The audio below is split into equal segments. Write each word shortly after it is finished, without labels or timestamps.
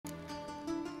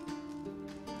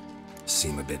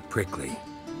Seem a bit prickly.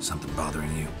 Something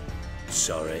bothering you?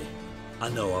 Sorry. I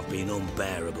know I've been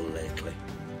unbearable lately.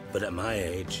 But at my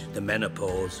age, the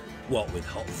menopause, what with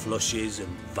hot flushes and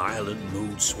violent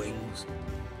mood swings.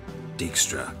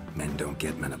 Dijkstra, men don't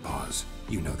get menopause.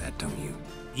 You know that, don't you?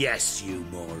 Yes, you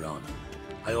moron.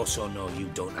 I also know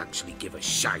you don't actually give a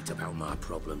shite about my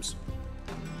problems.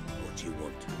 What do you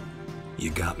want? You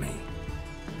got me.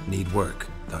 Need work.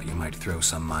 Thought you might throw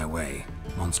some my way.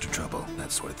 Monster trouble,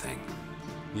 that sort of thing.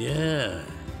 Yeah.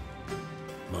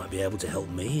 Might be able to help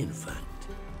me, in fact.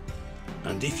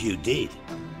 And if you did,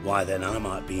 why then I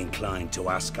might be inclined to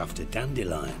ask after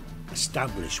Dandelion,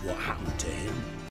 establish what happened to him.